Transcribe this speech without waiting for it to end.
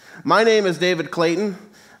My name is David Clayton.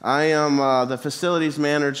 I am the facilities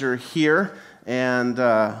manager here, and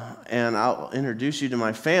I'll introduce you to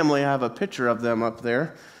my family. I have a picture of them up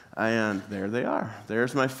there, and there they are.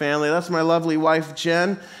 There's my family. That's my lovely wife,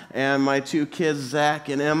 Jen, and my two kids, Zach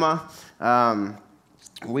and Emma.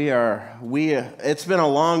 It's been a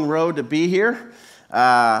long road to be here.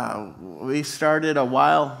 I started a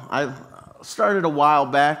while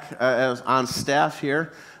back on staff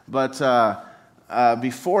here, but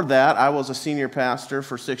before that, I was a senior pastor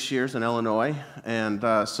for 6 years in Illinois, and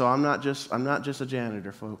so I'm not just a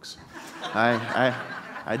janitor, folks.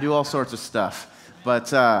 I do all sorts of stuff,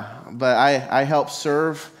 but I help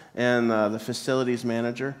serve in the facilities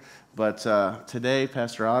manager. But today,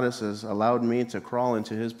 Pastor Otis has allowed me to crawl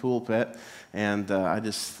into his pulpit, and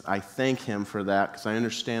I thank him for that, because I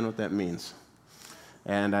understand what that means,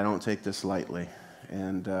 and I don't take this lightly.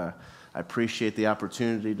 And I appreciate the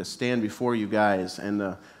opportunity to stand before you guys and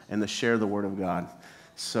to share the Word of God.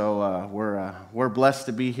 So we're blessed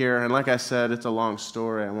to be here, and like I said, it's a long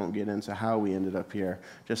story. I won't get into how we ended up here.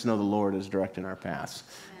 Just know the Lord is directing our paths,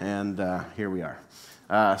 and here we are.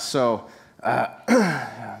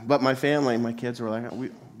 But my family, my kids were like,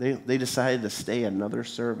 they decided to stay another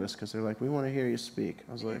service because they're like, we want to hear you speak.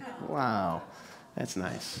 I was like, wow, that's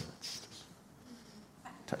nice.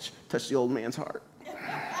 Touch the old man's heart.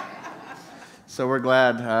 So we're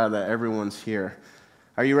glad that everyone's here.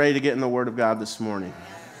 Are you ready to get in the Word of God this morning?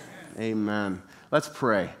 Amen. Let's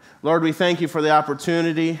pray. Lord, we thank you for the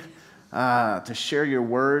opportunity to share your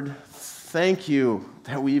Word. Thank you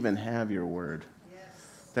that we even have your Word,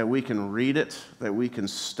 that we can read it, that we can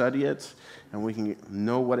study it, and we can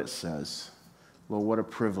know what it says. Lord, what a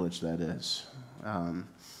privilege that is.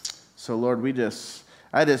 So Lord,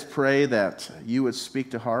 I just pray that you would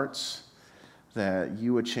speak to hearts, that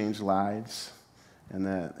you would change lives, and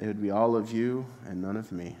that it would be all of you and none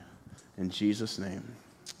of me. In Jesus' name,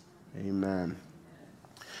 amen.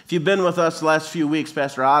 If you've been with us the last few weeks,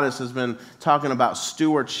 Pastor Otis has been talking about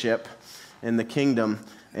stewardship in the kingdom,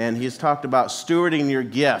 and he's talked about stewarding your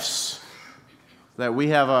gifts, that we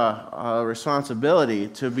have a responsibility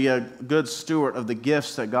to be a good steward of the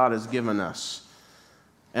gifts that God has given us.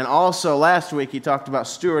 And also last week he talked about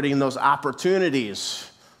stewarding those opportunities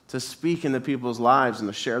to speak into people's lives and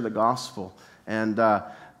to share the gospel. And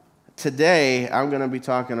today I'm going to be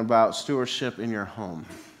talking about stewardship in your home.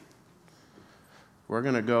 We're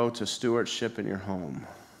going to go to stewardship in your home,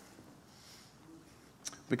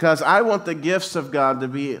 because I want the gifts of God to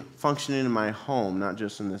be functioning in my home, not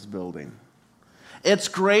just in this building. It's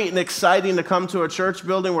great and exciting to come to a church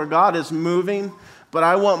building where God is moving, but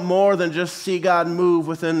I want more than just see God move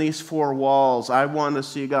within these four walls. I want to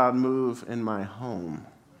see God move in my home.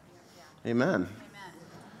 Amen.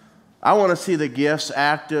 I want to see the gifts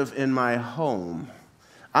active in my home.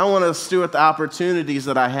 I want to steward the opportunities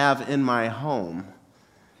that I have in my home.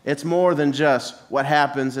 It's more than just what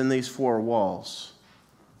happens in these four walls.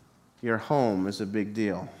 Your home is a big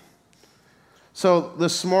deal. So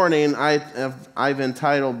this morning, I've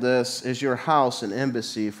entitled this, Is Your House an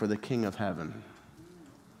Embassy for the King of Heaven?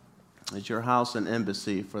 Is your house an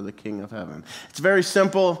embassy for the King of Heaven? It's very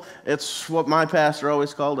simple. It's what my pastor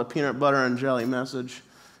always called a peanut butter and jelly message.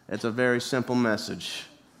 It's a very simple message.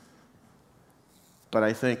 But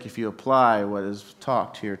I think if you apply what is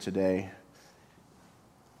talked here today,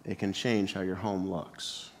 it can change how your home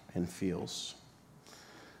looks and feels.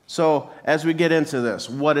 So as we get into this,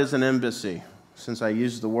 what is an embassy? Since I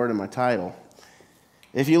used the word in my title.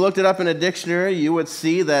 If you looked it up in a dictionary, you would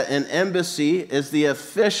see that an embassy is the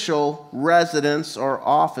official residence or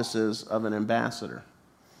offices of an ambassador.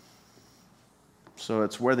 So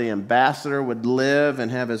it's where the ambassador would live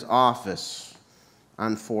and have his office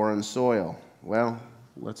on foreign soil. Well,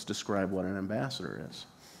 let's describe what an ambassador is.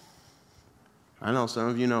 I know some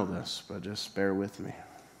of you know this, but just bear with me.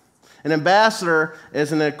 An ambassador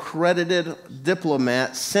is an accredited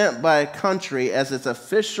diplomat sent by a country as its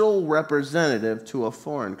official representative to a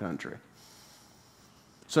foreign country.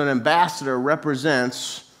 So an ambassador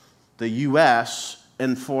represents the U.S.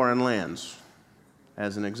 in foreign lands,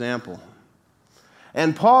 as an example.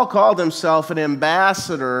 And Paul called himself an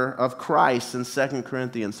ambassador of Christ in 2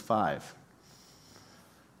 Corinthians 5.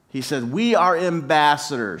 He said, we are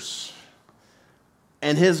ambassadors.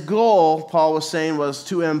 And his goal, Paul was saying, was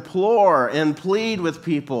to implore and plead with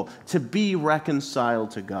people to be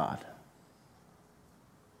reconciled to God.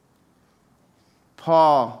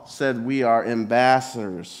 Paul said we are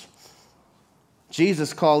ambassadors.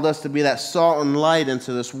 Jesus called us to be that salt and light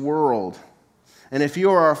into this world. And if you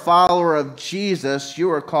are a follower of Jesus, you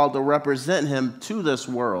are called to represent him to this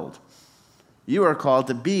world. You are called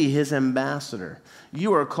to be his ambassador.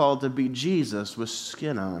 You are called to be Jesus with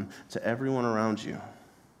skin on to everyone around you.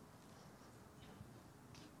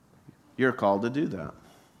 You're called to do that.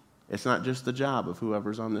 It's not just the job of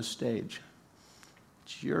whoever's on this stage.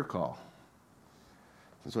 It's your call.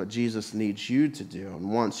 It's what Jesus needs you to do and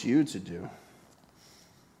wants you to do.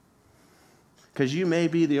 Because you may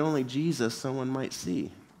be the only Jesus someone might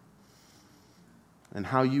see, and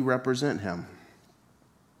how you represent him.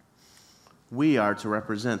 We are to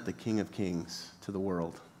represent the King of Kings to the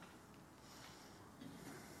world.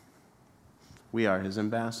 We are his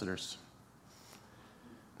ambassadors.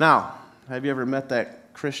 Now, have you ever met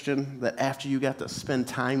that Christian that after you got to spend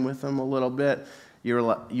time with them a little bit,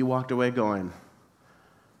 you walked away going,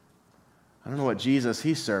 I don't know what Jesus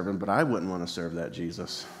he's serving, but I wouldn't want to serve that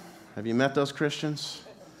Jesus. Have you met those Christians?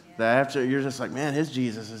 That after you're just like, man, his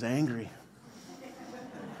Jesus is angry.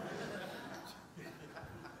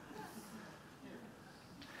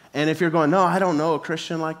 And if you're going, no, I don't know a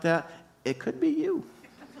Christian like that, it could be you.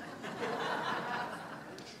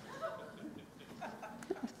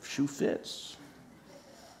 Shoe fits.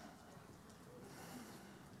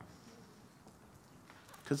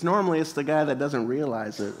 Because normally it's the guy that doesn't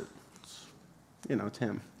realize it. It's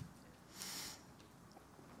him.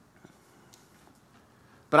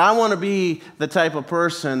 But I want to be the type of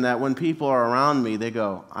person that when people are around me, they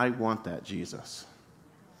go, I want that Jesus.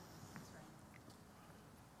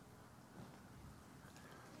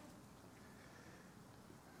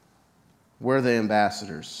 We're the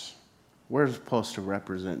ambassadors. We're supposed to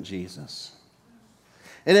represent Jesus.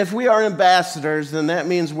 And if we are ambassadors, then that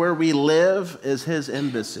means where we live is his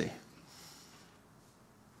embassy.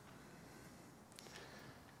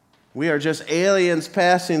 We are just aliens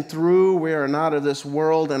passing through. We are not of this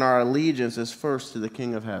world, and our allegiance is first to the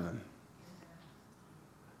King of Heaven.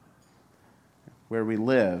 Where we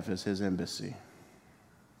live is his embassy.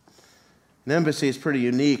 An embassy is pretty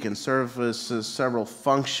unique and services several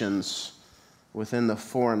functions within the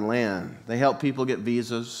foreign land. They help people get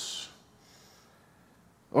visas.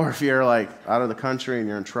 Or if you're like out of the country and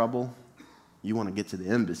you're in trouble, you want to get to the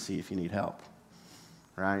embassy if you need help.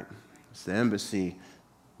 Right? It's the embassy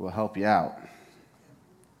will help you out.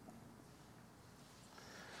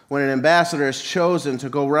 When an ambassador is chosen to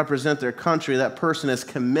go represent their country, that person is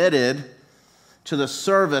committed to the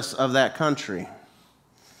service of that country.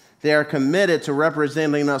 They are committed to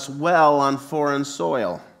representing us well on foreign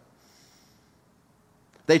soil.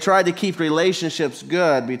 They try to keep relationships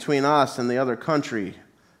good between us and the other country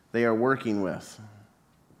they are working with.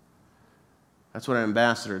 That's what an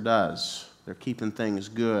ambassador does. They're keeping things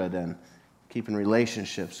good and keeping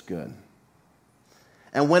relationships good.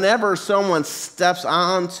 And whenever someone steps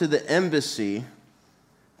onto the embassy,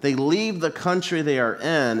 they leave the country they are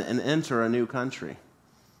in and enter a new country.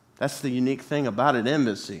 That's the unique thing about an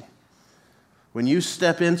embassy. When you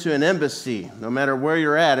step into an embassy, no matter where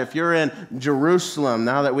you're at, if you're in Jerusalem,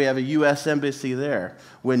 now that we have a U.S. embassy there,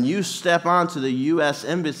 when you step onto the U.S.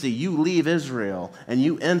 embassy, you leave Israel and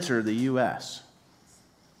you enter the U.S.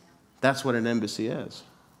 That's what an embassy is.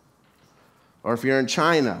 Or if you're in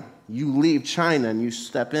China, you leave China and you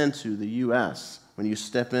step into the U.S. when you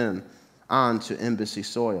step in onto embassy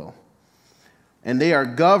soil. And they are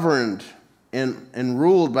governed and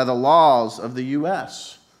ruled by the laws of the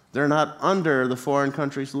U.S. They're not under the foreign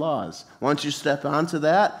country's laws. Once you step onto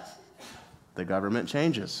that, the government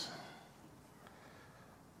changes.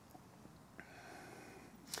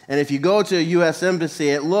 And if you go to a U.S. embassy,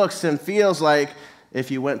 it looks and feels like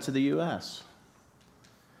if you went to the U.S.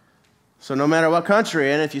 So no matter what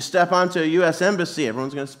country, and if you step onto a U.S. embassy,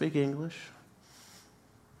 everyone's going to speak English.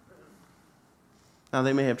 Now,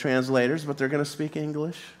 they may have translators, but they're going to speak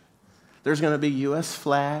English. There's going to be U.S.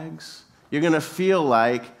 flags. You're going to feel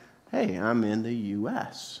like, hey, I'm in the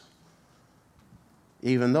U.S.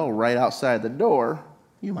 Even though right outside the door,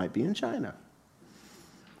 you might be in China.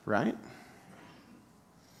 Right?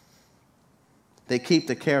 They keep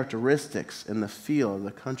the characteristics and the feel of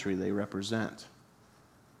the country they represent.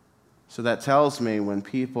 So that tells me when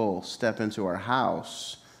people step into our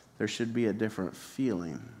house, there should be a different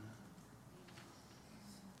feeling.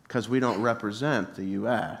 Because we don't represent the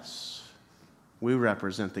U.S. We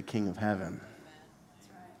represent the King of Heaven.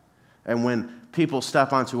 And when people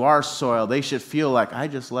step onto our soil, they should feel like, I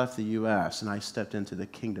just left the U.S. and I stepped into the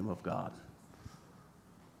kingdom of God.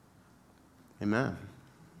 Amen.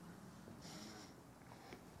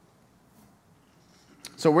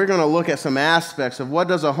 So we're going to look at some aspects of what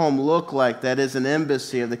does a home look like that is an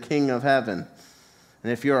embassy of the King of Heaven.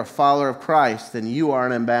 And if you're a follower of Christ, then you are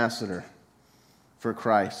an ambassador for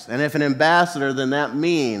Christ. And if an ambassador, then that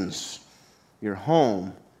means your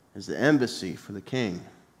home is the embassy for the king.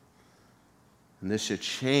 And this should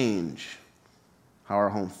change how our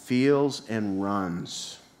home feels and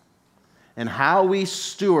runs. And how we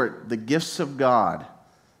steward the gifts of God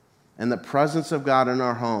and the presence of God in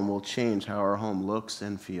our home will change how our home looks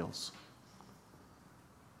and feels.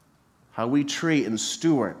 How we treat and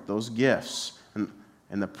steward those gifts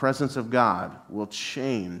and the presence of God will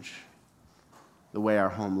change the way our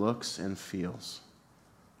home looks and feels.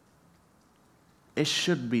 It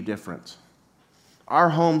should be different. Our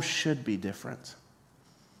home should be different.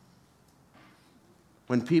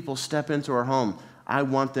 When people step into our home, I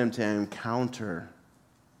want them to encounter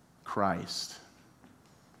Christ.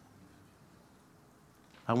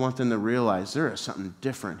 I want them to realize there is something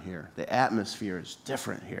different here. The atmosphere is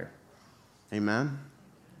different here. Amen?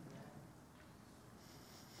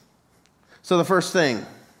 So the first thing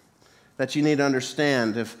that you need to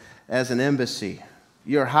understand as an embassy,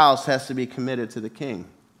 your house has to be committed to the king.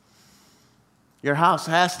 Your house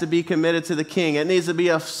has to be committed to the king. It needs to be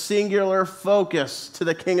a singular focus to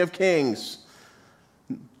the King of Kings.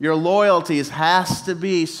 Your loyalties has to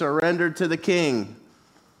be surrendered to the king,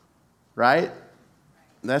 right?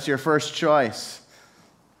 That's your first choice.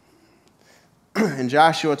 In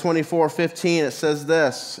Joshua 24:15, it says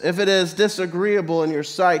this: "If it is disagreeable in your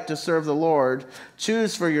sight to serve the Lord,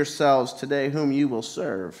 choose for yourselves today whom you will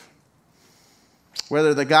serve.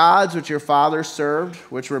 Whether the gods which your fathers served,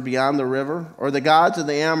 which were beyond the river, or the gods of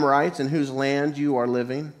the Amorites in whose land you are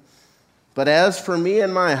living. But as for me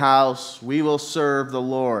and my house, we will serve the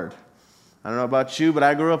Lord." I don't know about you, but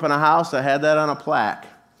I grew up in a house that had that on a plaque.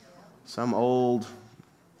 Some old,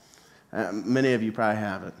 many of you probably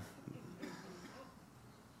have it.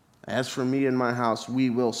 As for me and my house, we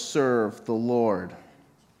will serve the Lord.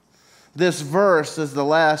 This verse is the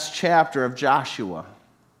last chapter of Joshua.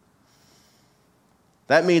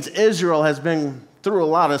 That means Israel has been through a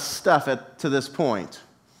lot of stuff to this point.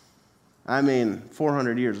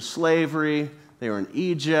 400 years of slavery. They were in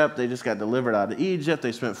Egypt. They just got delivered out of Egypt.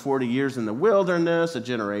 They spent 40 years in the wilderness. A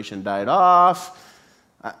generation died off.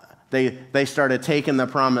 They started taking the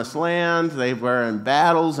promised land. They were in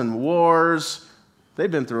battles and wars. They've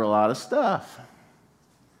been through a lot of stuff.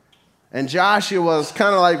 And Joshua was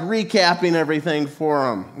kind of like recapping everything for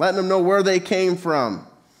them, letting them know where they came from.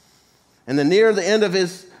 And then near the end of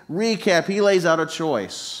his recap, he lays out a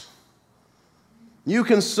choice. You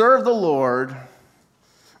can serve the Lord,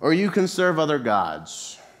 or you can serve other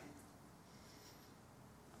gods.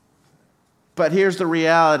 But here's the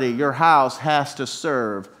reality. Your house has to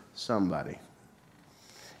serve somebody.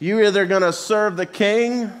 You're either going to serve the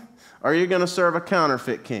king, or you're going to serve a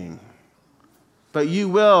counterfeit king. But you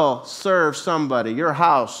will serve somebody. Your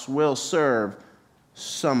house will serve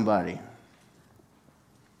somebody.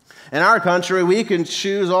 In our country, we can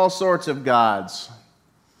choose all sorts of gods.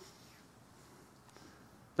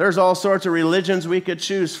 There's all sorts of religions we could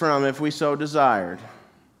choose from if we so desired.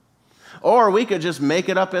 Or we could just make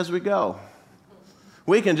it up as we go.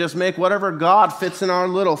 We can just make whatever God fits in our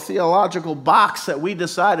little theological box that we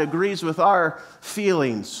decide agrees with our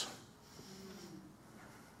feelings.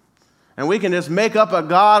 And we can just make up a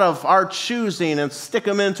God of our choosing and stick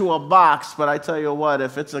him into a box. But I tell you what,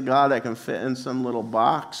 if it's a God that can fit in some little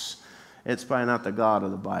box, it's probably not the God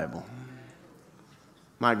of the Bible.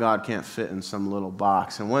 My God can't fit in some little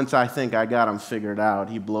box. And once I think I got him figured out,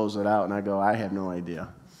 he blows it out and I go, I have no idea.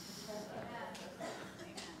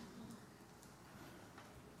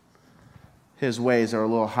 His ways are a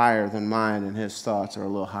little higher than mine, and his thoughts are a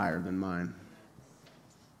little higher than mine.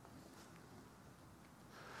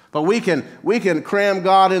 But we can cram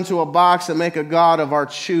God into a box and make a God of our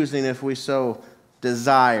choosing if we so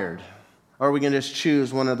desired. Or we can just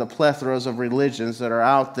choose one of the plethoras of religions that are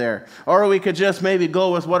out there. Or we could just maybe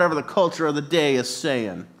go with whatever the culture of the day is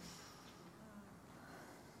saying.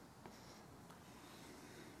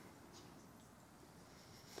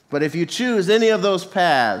 But if you choose any of those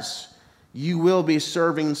paths, you will be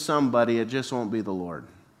serving somebody. It just won't be the Lord.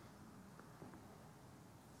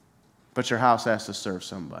 But your house has to serve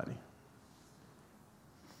somebody.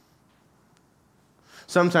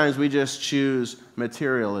 Sometimes we just choose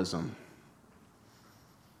materialism.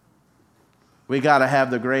 We got to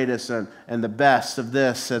have the greatest and the best of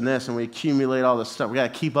this and this, and we accumulate all this stuff. We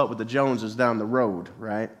got to keep up with the Joneses down the road,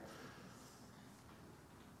 right?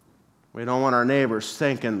 We don't want our neighbors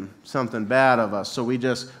thinking something bad of us, so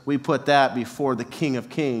we put that before the King of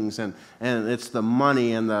Kings, and it's the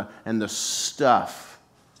money and the stuff.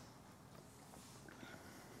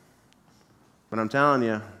 But I'm telling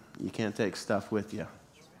you, you can't take stuff with you.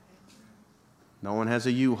 No one has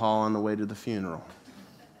a U-Haul on the way to the funeral.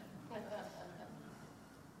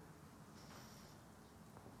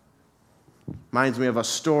 Reminds me of a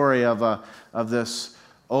story of this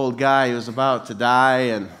old guy who was about to die,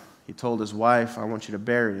 and he told his wife, I want you to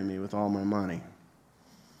bury me with all my money.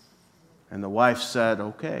 And the wife said,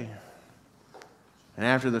 okay. And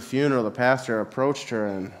after the funeral, the pastor approached her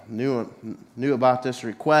and knew about this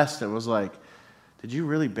request and was like, did you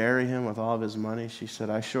really bury him with all of his money? She said,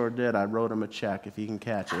 I sure did. I wrote him a check. If he can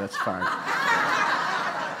catch it, that's fine.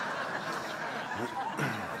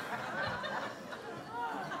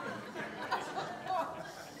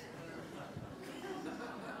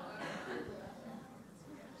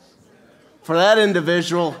 For that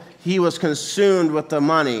individual, he was consumed with the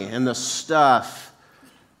money and the stuff.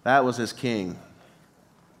 That was his king.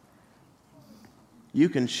 You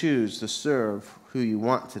can choose to serve who you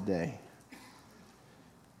want today.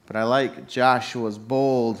 But I like Joshua's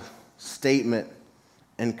bold statement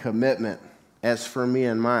and commitment. As for me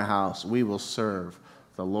and my house, we will serve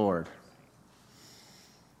the Lord.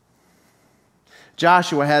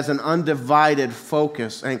 Joshua has an undivided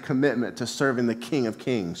focus and commitment to serving the King of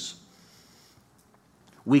Kings.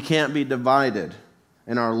 We can't be divided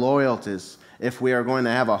in our loyalties if we are going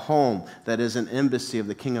to have a home that is an embassy of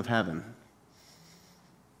the King of Heaven.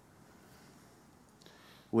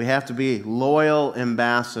 We have to be loyal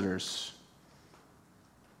ambassadors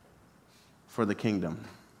for the kingdom.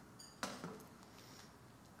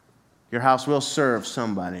 Your house will serve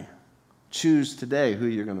somebody. Choose today who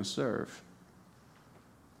you're going to serve.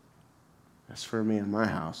 As for me and my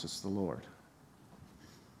house, it's the Lord.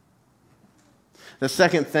 The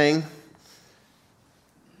second thing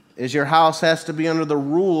is your house has to be under the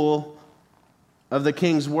rule of the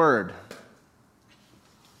king's word.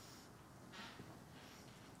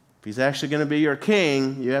 If he's actually going to be your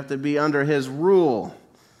king, you have to be under his rule.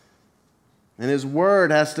 And his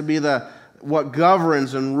word has to be what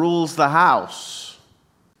governs and rules the house.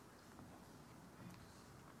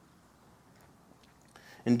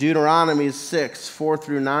 In Deuteronomy 6, 4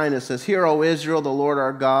 through 9, it says, Hear, O Israel, the Lord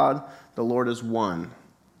our God, the Lord is one.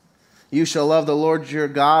 You shall love the Lord your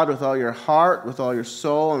God with all your heart, with all your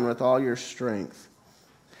soul, and with all your strength.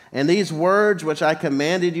 And these words which I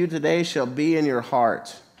commanded you today shall be in your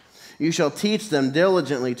heart. You shall teach them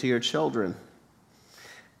diligently to your children,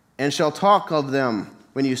 and shall talk of them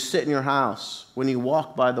when you sit in your house, when you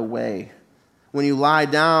walk by the way, when you lie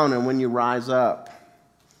down, and when you rise up.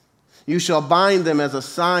 You shall bind them as a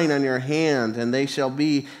sign on your hand, and they shall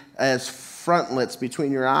be as frontlets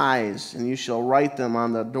between your eyes, and you shall write them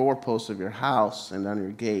on the doorposts of your house and on your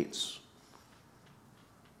gates.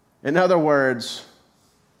 In other words,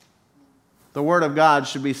 the Word of God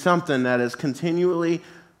should be something that is continually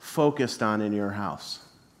focused on in your house.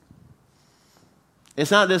 It's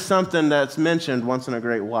not just something that's mentioned once in a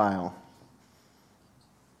great while.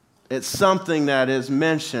 It's something that is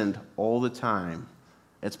mentioned all the time.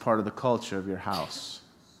 It's part of the culture of your house.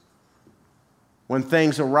 When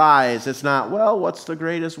things arise, it's not, well, what's the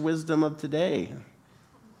greatest wisdom of today?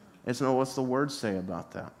 It's no, what's the Word say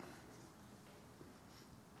about that?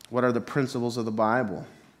 What are the principles of the Bible?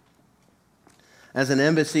 As an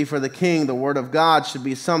embassy for the king, the Word of God should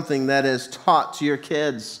be something that is taught to your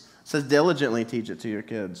kids. It says diligently teach it to your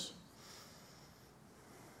kids.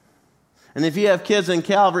 And if you have kids in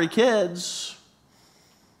Calvary Kids,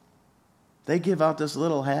 they give out this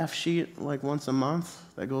little half sheet like once a month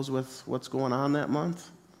that goes with what's going on that month.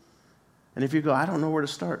 And if you go, I don't know where to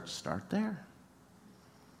start there.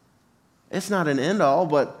 It's not an end all,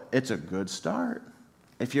 but it's a good start.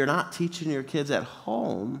 If you're not teaching your kids at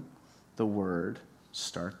home the Word,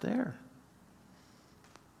 start there.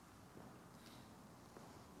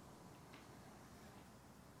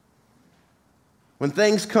 When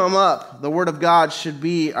things come up, the Word of God should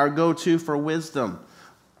be our go-to for wisdom.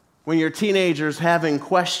 When your teenager's having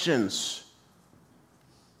questions,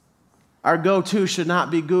 our go-to should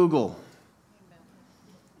not be Google.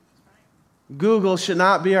 Google should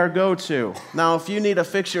not be our go-to. Now, if you need to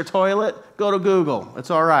fix your toilet, go to Google.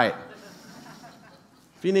 It's all right.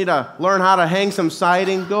 If you need to learn how to hang some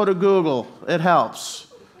siding, go to Google. It helps.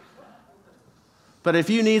 But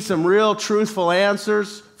if you need some real truthful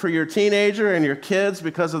answers for your teenager and your kids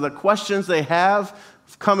because of the questions they have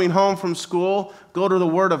coming home from school, go to the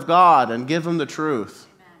Word of God and give them the truth.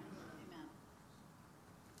 Amen.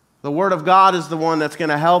 The Word of God is the one that's going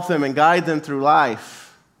to help them and guide them through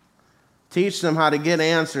life. Teach them how to get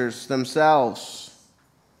answers themselves.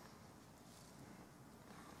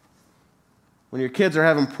 When your kids are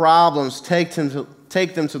having problems, take them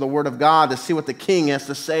to the Word of God to see what the King has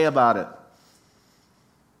to say about it.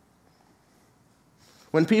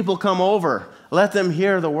 When people come over, let them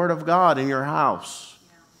hear the Word of God in your house.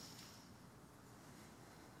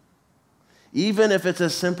 Even if it's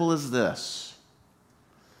as simple as this.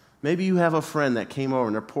 Maybe you have a friend that came over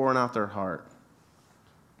and they're pouring out their heart.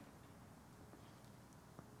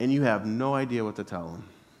 And you have no idea what to tell them.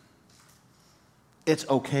 It's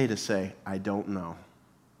okay to say, I don't know.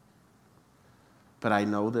 But I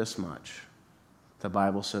know this much. The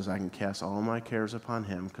Bible says I can cast all my cares upon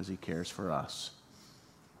him because he cares for us.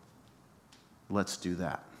 Let's do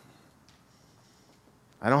that.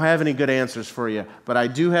 I don't have any good answers for you, but I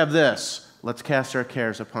do have this. Let's cast our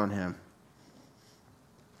cares upon him.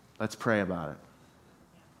 Let's pray about it.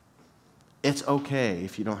 It's okay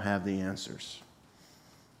if you don't have the answers.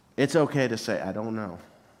 It's okay to say, I don't know.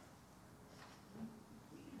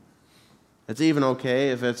 It's even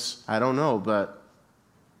okay if it's, I don't know, but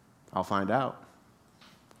I'll find out.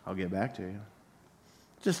 I'll get back to you.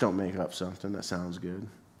 Just don't make up something that sounds good.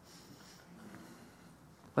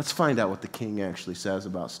 Let's find out what the king actually says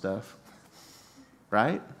about stuff.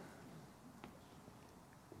 Right?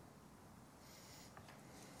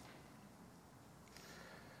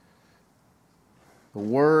 The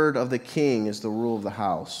word of the king is the rule of the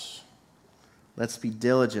house. Let's be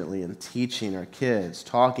diligently in teaching our kids,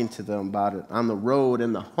 talking to them about it on the road,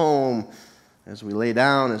 in the home, as we lay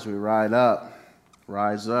down, as we rise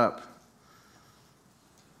up.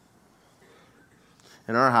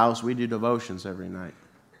 In our house, we do devotions every night.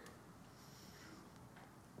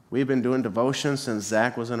 We've been doing devotions since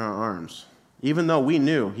Zach was in our arms. Even though we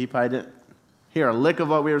knew he probably didn't hear a lick of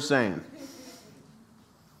what we were saying.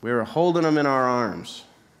 We were holding him in our arms.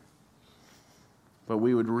 But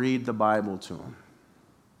we would read the Bible to him,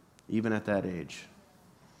 even at that age.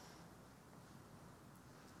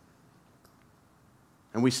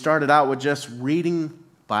 And we started out with just reading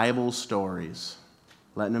Bible stories,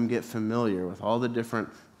 letting them get familiar with all the different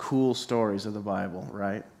cool stories of the Bible,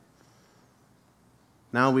 right?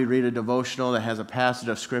 Now we read a devotional that has a passage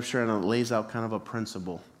of Scripture and it lays out kind of a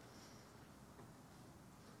principle.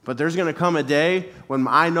 But there's going to come a day when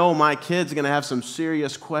I know my kids are going to have some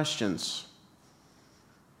serious questions.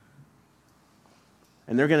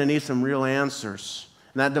 And they're going to need some real answers.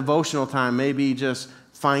 And that devotional time may be just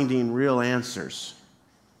finding real answers.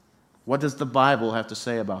 What does the Bible have to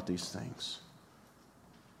say about these things?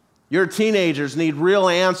 Your teenagers need real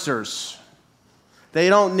answers. They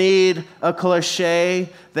don't need a cliche.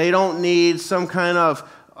 They don't need some kind of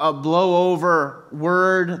a blow-over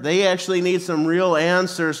word. They actually need some real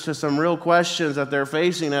answers to some real questions that they're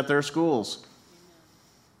facing at their schools.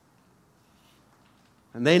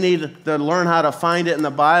 And they need to learn how to find it in the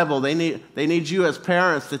Bible. They need you as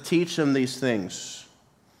parents to teach them these things.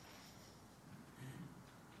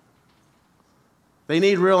 They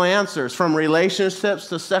need real answers, from relationships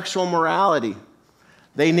to sexual morality.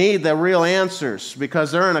 They need the real answers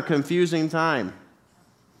because they're in a confusing time.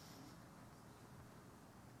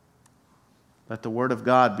 Let the Word of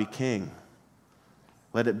God be king.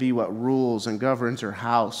 Let it be what rules and governs your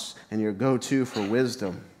house and your go-to for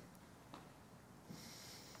wisdom.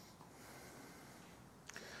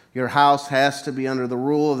 Your house has to be under the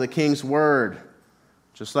rule of the king's word,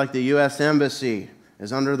 just like the U.S. Embassy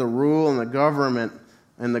is under the rule and the government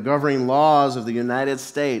and the governing laws of the United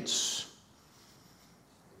States.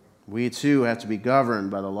 We too have to be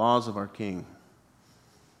governed by the laws of our King.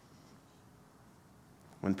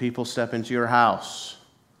 When people step into your house,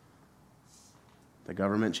 the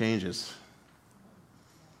government changes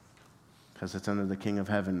because it's under the King of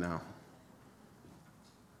Heaven now.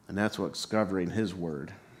 And that's what's governing His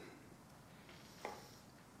word.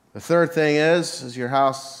 The third thing is your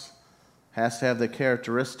house has to have the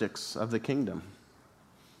characteristics of the kingdom.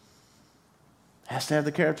 It has to have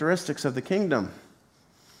the characteristics of the kingdom.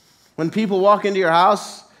 When people walk into your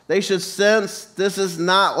house, they should sense this is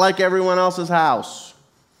not like everyone else's house.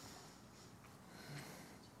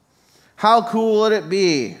 How cool would it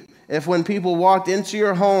be if when people walked into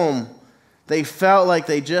your home, they felt like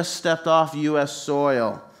they just stepped off U.S.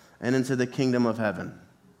 soil and into the kingdom of heaven?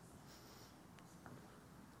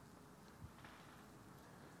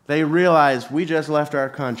 They realized we just left our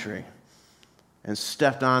country and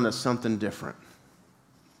stepped onto something different.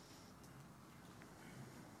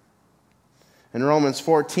 In Romans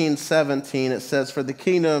 14:17, it says, "For the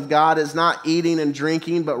kingdom of God is not eating and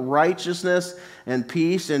drinking, but righteousness and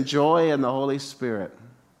peace and joy in the Holy Spirit."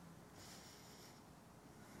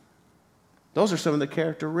 Those are some of the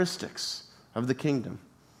characteristics of the kingdom.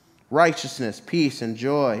 Righteousness, peace, and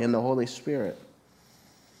joy in the Holy Spirit.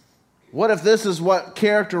 What if this is what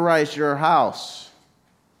characterized your house?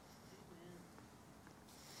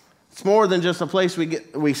 It's more than just a place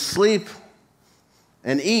we sleep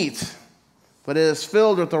and eat, but it is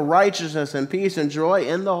filled with the righteousness and peace and joy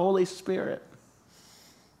in the Holy Spirit.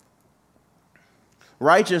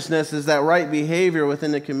 Righteousness is that right behavior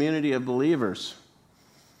within the community of believers.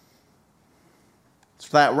 It's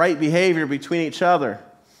that right behavior between each other.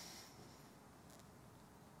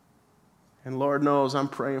 And Lord knows I'm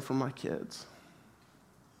praying for my kids.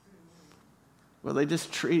 Will they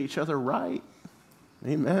just treat each other right?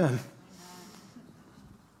 Amen.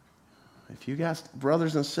 If you got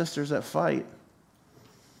brothers and sisters that fight,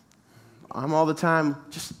 I'm all the time,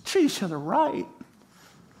 just treat each other right.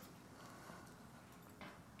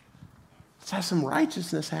 Let's have some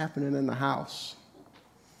righteousness happening in the house.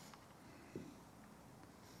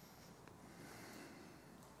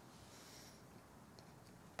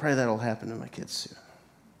 Pray that'll happen to my kids too.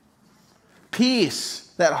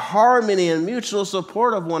 Peace, that harmony and mutual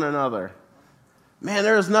support of one another. Man,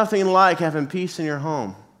 there is nothing like having peace in your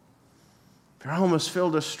home. If your home is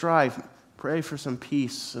filled with strife, pray for some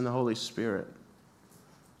peace in the Holy Spirit.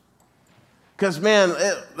 Because, man,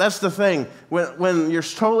 that's the thing. When you're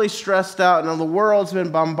totally stressed out and the world's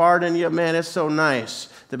been bombarding you, man, it's so nice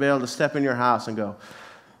to be able to step in your house and go,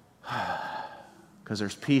 because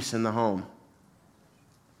there's peace in the home.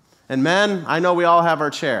 And men, I know we all have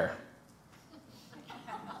our chair.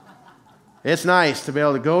 It's nice to be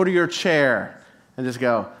able to go to your chair and just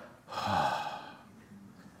go,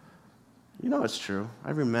 You know it's true.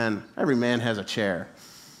 Every man has a chair.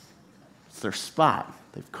 It's their spot.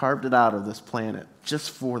 They've carved it out of this planet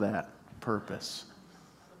just for that purpose.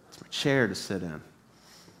 It's my chair to sit in.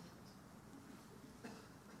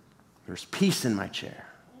 There's peace in my chair.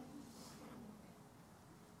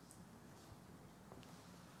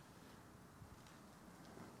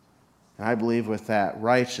 And I believe with that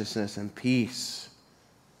righteousness and peace,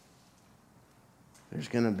 there's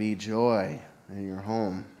going to be joy in your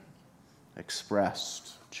home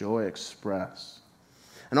expressed, joy expressed.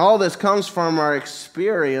 And all this comes from our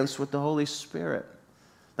experience with the Holy Spirit.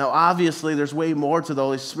 Now, obviously, there's way more to the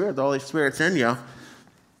Holy Spirit. The Holy Spirit's in you.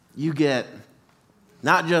 You get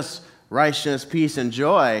not just righteousness, peace, and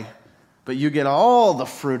joy, but you get all the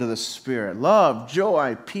fruit of the Spirit. Love,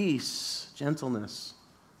 joy, peace, gentleness.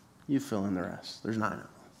 You fill in the rest. There's 9 of them.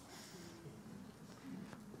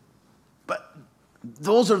 But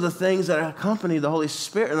those are the things that accompany the Holy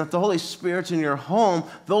Spirit. And if the Holy Spirit's in your home,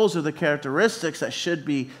 those are the characteristics that should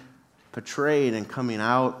be portrayed and coming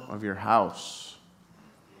out of your house.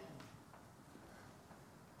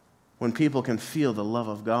 When people can feel the love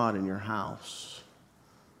of God in your house.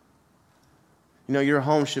 You know, your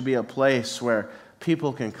home should be a place where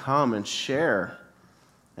people can come and share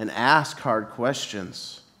and ask hard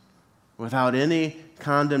questions without any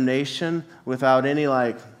condemnation, without any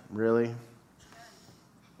really?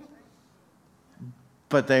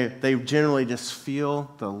 But they generally just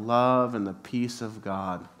feel the love and the peace of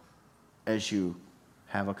God as you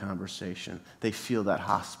have a conversation. They feel that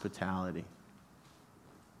hospitality.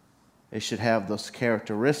 They should have those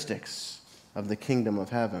characteristics of the kingdom of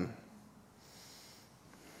heaven.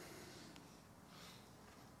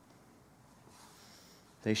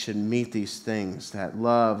 They should meet these things, that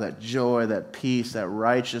love, that joy, that peace, that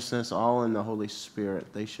righteousness, all in the Holy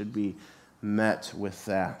Spirit. They should be met with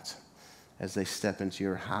that as they step into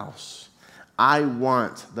your house. I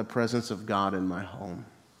want the presence of God in my home.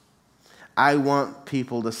 I want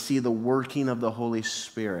people to see the working of the Holy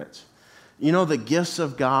Spirit. You know, the gifts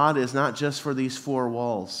of God is not just for these 4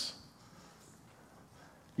 walls.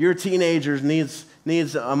 Your teenagers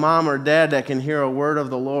needs a mom or dad that can hear a word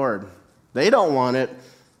of the Lord. They don't want it,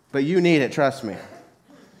 but you need it, trust me.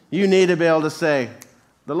 You need to be able to say,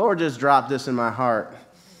 the Lord just dropped this in my heart.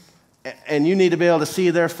 And you need to be able to see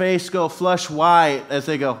their face go flush white as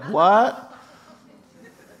they go, what?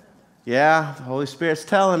 Yeah, the Holy Spirit's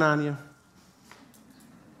telling on you.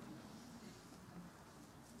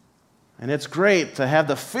 And it's great to have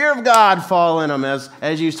the fear of God fall in them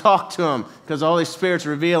as you talk to them, because the Holy Spirit's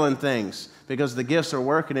revealing things, because the gifts are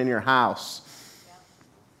working in your house.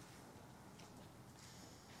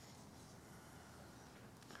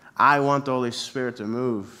 I want the Holy Spirit to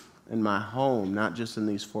move in my home, not just in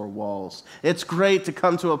these 4 walls. It's great to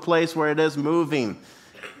come to a place where it is moving,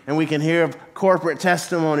 and we can hear corporate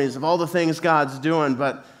testimonies of all the things God's doing,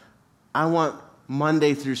 but I want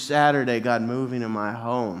Monday through Saturday God moving in my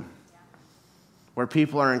home, where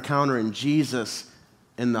people are encountering Jesus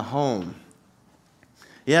in the home.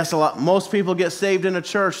 Yes, most people get saved in a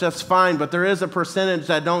church, that's fine, but there is a percentage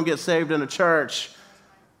that don't get saved in a church.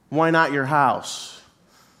 Why not your house?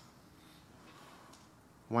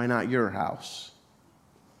 Why not your house?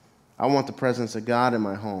 I want the presence of God in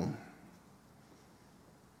my home.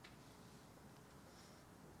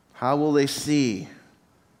 How will they see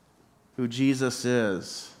who Jesus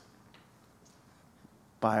is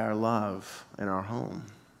by our love in our home.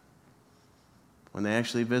 When they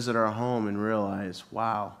actually visit our home and realize,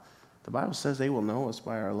 wow, the Bible says they will know us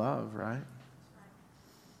by our love, right?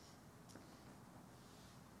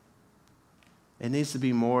 It needs to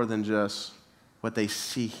be more than just what they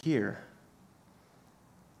see here.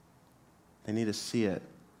 They need to see it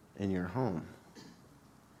in your home.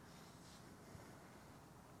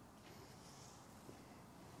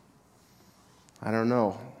 I don't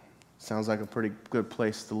know. Sounds like a pretty good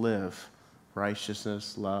place to live.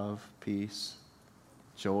 Righteousness, love, peace,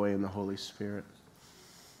 joy in the Holy Spirit.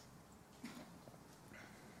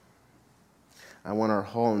 I want our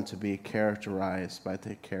home to be characterized by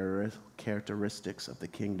the characteristics of the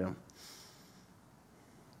kingdom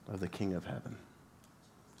of the King of Heaven.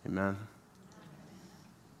 Amen.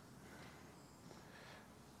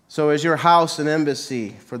 So is your house an embassy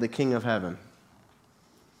for the King of Heaven?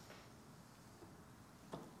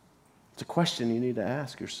 It's a question you need to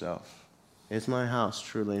ask yourself. Is my house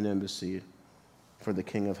truly an embassy for the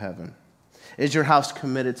King of Heaven? Is your house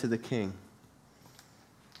committed to the King?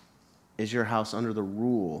 Is your house under the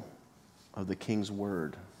rule of the King's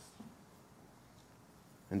word?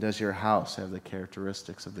 And does your house have the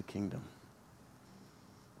characteristics of the kingdom?